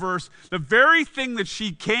universe. The very thing that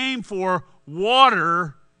she came for,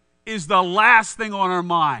 water, is the last thing on her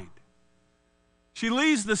mind. She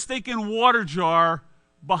leaves the stinking water jar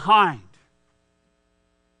behind.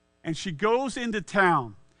 And she goes into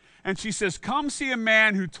town. And she says, come see a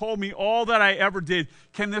man who told me all that I ever did.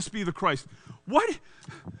 Can this be the Christ? What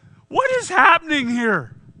is happening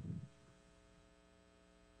here?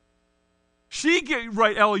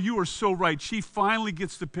 Right, Ella, you are so right. She finally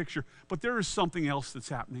gets the picture. But there is something else that's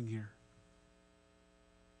happening here.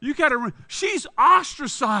 You got to remember, she's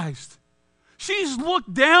ostracized. She's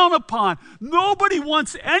looked down upon. Nobody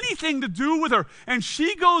wants anything to do with her. And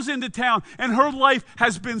she goes into town, and her life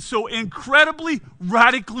has been so incredibly,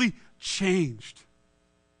 radically changed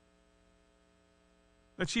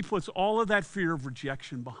that she puts all of that fear of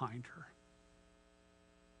rejection behind her.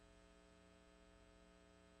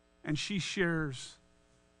 And she shares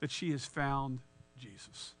that she has found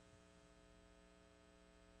Jesus.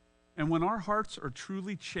 And when our hearts are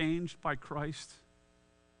truly changed by Christ,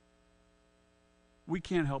 we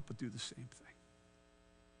can't help but do the same thing.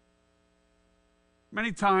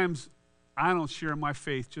 Many times, I don't share my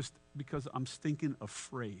faith just because I'm stinking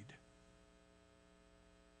afraid.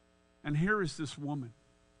 And here is this woman.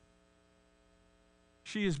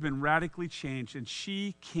 She has been radically changed, and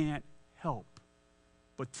she can't help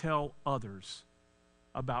but tell others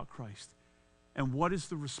about Christ. And what is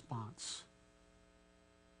the response?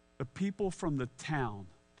 The people from the town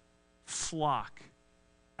flock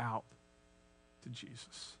out to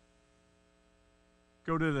Jesus.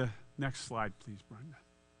 Go to the next slide, please, Brenda.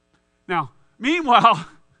 Now, meanwhile,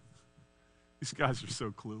 these guys are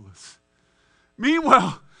so clueless.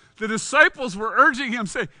 Meanwhile, the disciples were urging him,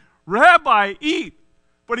 saying, Rabbi, eat.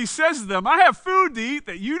 But he says to them, I have food to eat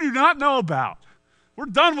that you do not know about. We're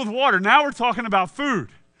done with water. Now we're talking about food.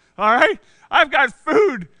 All right? I've got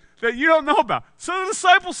food that you don't know about. So the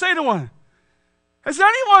disciples say to one, has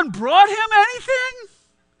anyone brought him anything?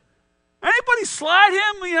 Anybody slide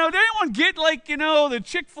him? Did anyone get the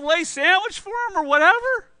Chick-fil-A sandwich for him or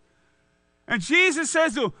whatever? And Jesus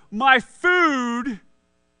says to him, my food,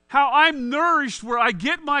 how I'm nourished, where I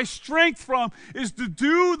get my strength from, is to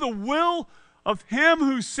do the will of him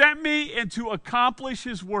who sent me and to accomplish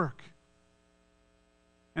his work.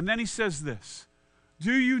 And then he says this,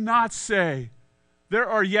 do you not say, there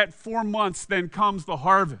are yet 4 months, then comes the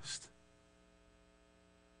harvest?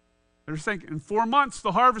 They're thinking, in 4 months,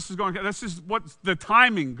 the harvest is going to come. This is what's the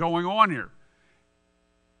timing going on here.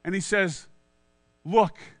 And he says,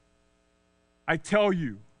 look, I tell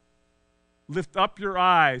you, lift up your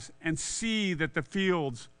eyes and see that the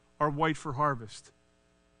fields are white for harvest.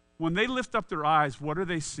 When they lift up their eyes, what are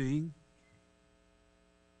they seeing?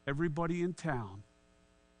 Everybody in town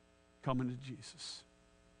coming to Jesus.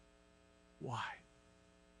 Why?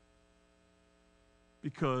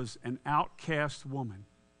 Because an outcast woman,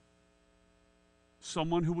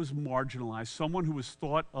 someone who was marginalized, someone who was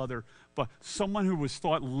thought other, but someone who was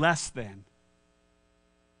thought less than,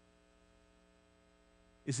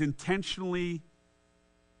 is intentionally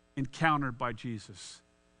encountered by Jesus,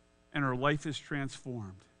 and her life is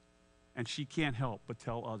transformed, and she can't help but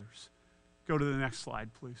tell others. Go to the next slide,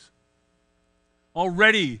 please.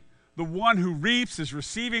 Already, the one who reaps is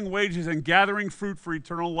receiving wages and gathering fruit for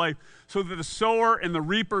eternal life, so that the sower and the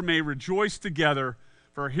reaper may rejoice together.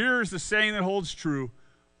 For here is the saying that holds true,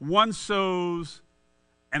 one sows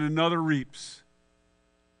and another reaps.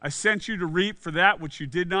 I sent you to reap for that which you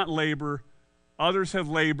did not labor. Others have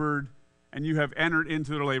labored, and you have entered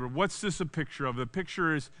into their labor. What's this a picture of? The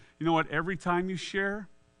picture is, you know what, every time you share,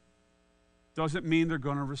 doesn't mean they're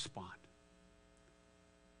going to respond.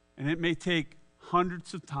 And it may take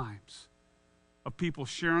hundreds of times of people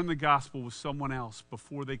sharing the gospel with someone else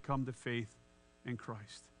before they come to faith in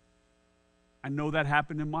Christ. I know that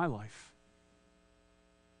happened in my life.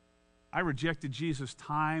 I rejected Jesus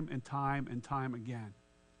time and time and time again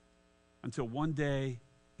until one day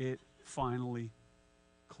it finally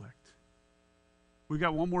clicked. We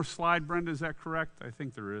got one more slide, Brenda, is that correct? I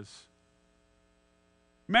think there is.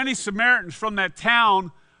 Many Samaritans from that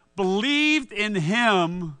town believed in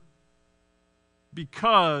him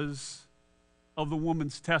because of the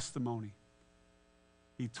woman's testimony.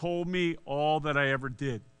 He told me all that I ever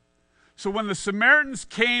did. So when the Samaritans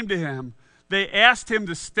came to him, they asked him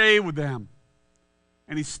to stay with them.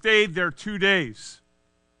 And he stayed there 2 days.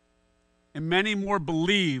 And many more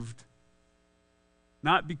believed,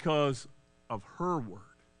 not because of her word,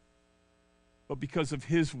 but because of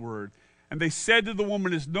his word. And they said to the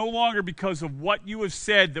woman, "It is no longer because of what you have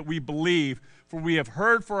said that we believe, for we have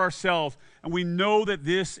heard for ourselves, and we know that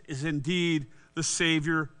this is indeed the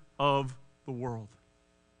Savior of the world."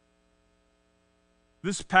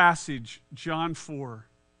 This passage, John 4,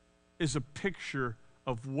 is a picture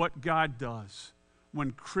of what God does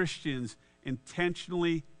when Christians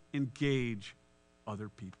intentionally engage other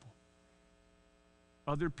people.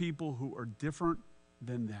 Other people who are different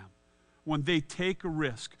than them. When they take a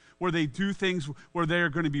risk, where they do things where they are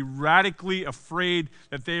going to be radically afraid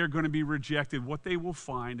that they are going to be rejected, what they will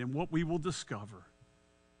find and what we will discover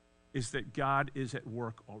is that God is at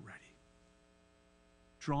work already,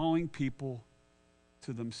 drawing people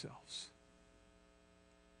to themselves.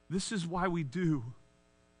 This is why we do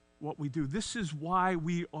what we do. This is why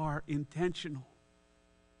we are intentional.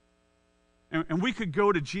 And we could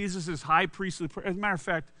go to Jesus' high priestly prayer. As a matter of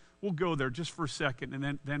fact, we'll go there just for a second,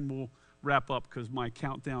 and then we'll wrap up because my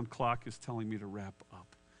countdown clock is telling me to wrap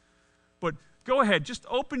up. But go ahead, just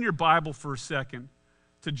open your Bible for a second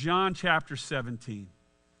to John chapter 17.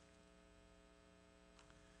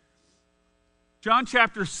 John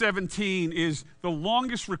chapter 17 is the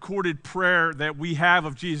longest recorded prayer that we have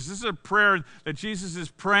of Jesus. This is a prayer that Jesus is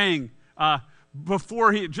praying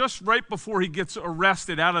just right before he gets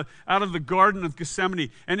arrested out of the Garden of Gethsemane.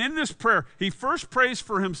 And in this prayer, he first prays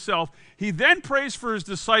for himself, he then prays for his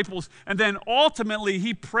disciples, and then ultimately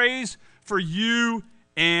he prays for you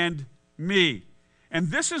and me. And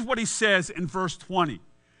this is what he says in verse 20.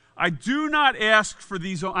 I do not ask for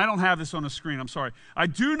these, I don't have this on the screen, I'm sorry. I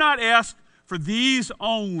do not ask for these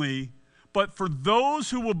only, but for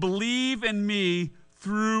those who will believe in me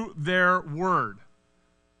through their word.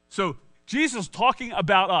 So Jesus talking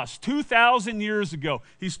about us 2,000 years ago.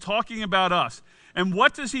 He's talking about us. And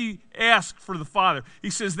what does he ask for the Father? He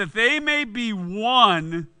says that they may be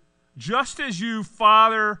one, just as you,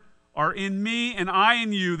 Father, are in me and I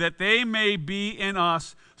in you, that they may be in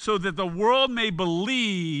us, so that the world may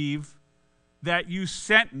believe that you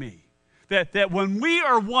sent me. That when we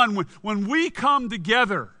are one, when we come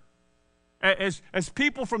together as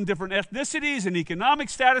people from different ethnicities and economic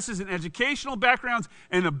statuses and educational backgrounds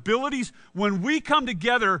and abilities, when we come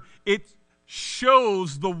together, it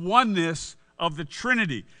shows the oneness of the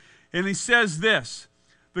Trinity. And he says this,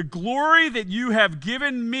 the glory that you have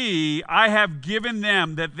given me, I have given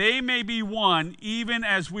them, that they may be one, even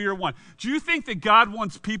as we are one. Do you think that God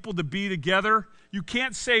wants people to be together? You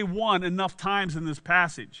can't say one enough times in this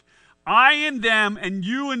passage. I in them and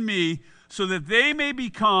you in me, so that they may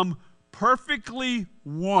become perfectly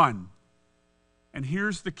one. And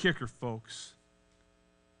here's the kicker, folks.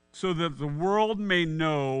 So that the world may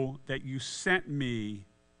know that you sent me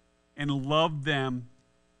and loved them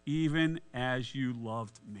even as you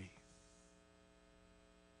loved me.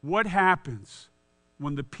 What happens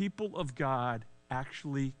when the people of God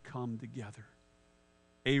actually come together?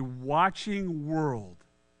 A watching world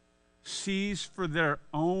sees for their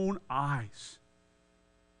own eyes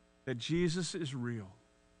that Jesus is real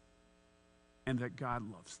and that God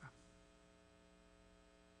loves them.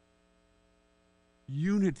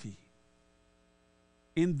 Unity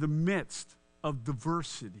in the midst of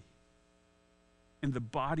diversity in the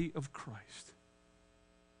body of Christ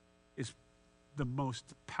is the most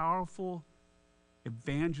powerful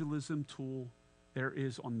evangelism tool there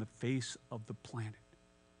is on the face of the planet.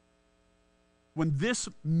 When this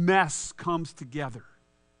mess comes together,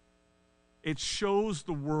 it shows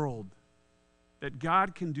the world that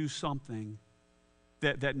God can do something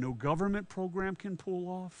that no government program can pull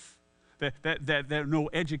off, that no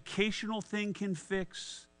educational thing can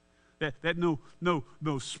fix, that no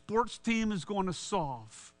sports team is going to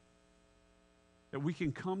solve. That we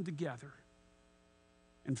can come together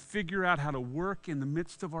and figure out how to work in the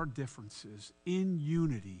midst of our differences in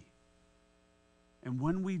unity. And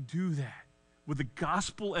when we do that, with the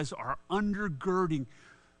gospel as our undergirding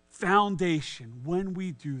foundation, when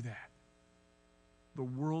we do that, the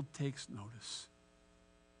world takes notice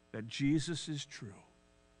that Jesus is true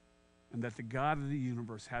and that the God of the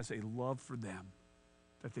universe has a love for them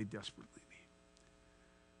that they desperately need.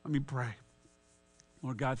 Let me pray.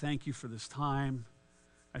 Lord God, thank you for this time.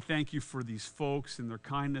 I thank you for these folks and their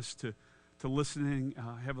kindness to listening,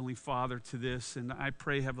 Heavenly Father, to this. And I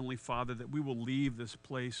pray, Heavenly Father, that we will leave this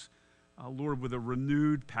place, Lord, with a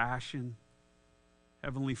renewed passion,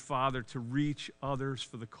 Heavenly Father, to reach others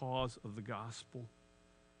for the cause of the gospel.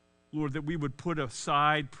 Lord, that we would put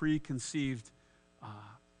aside preconceived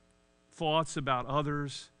thoughts about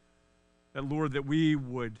others, that, Lord, that we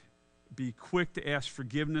would be quick to ask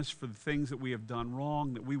forgiveness for the things that we have done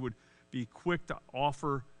wrong, that we would be quick to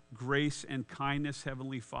offer grace and kindness,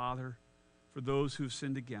 Heavenly Father, for those who've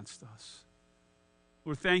sinned against us.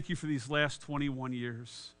 Lord, thank you for these last 21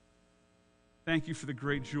 years. Thank you for the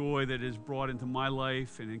great joy that is brought into my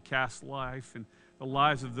life and in Cass' life and the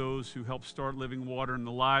lives of those who helped start Living Water and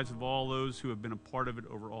the lives of all those who have been a part of it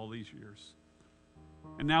over all these years.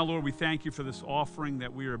 And now, Lord, we thank you for this offering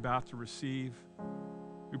that we are about to receive.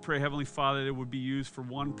 We pray, Heavenly Father, that it would be used for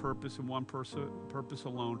one purpose and one purpose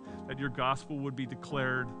alone, that your gospel would be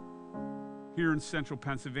declared here in central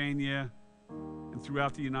Pennsylvania and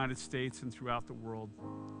throughout the United States and throughout the world.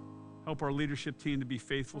 Help our leadership team to be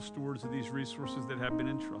faithful stewards of these resources that have been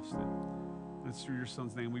entrusted. And it's through your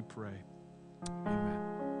Son's name we pray. Amen.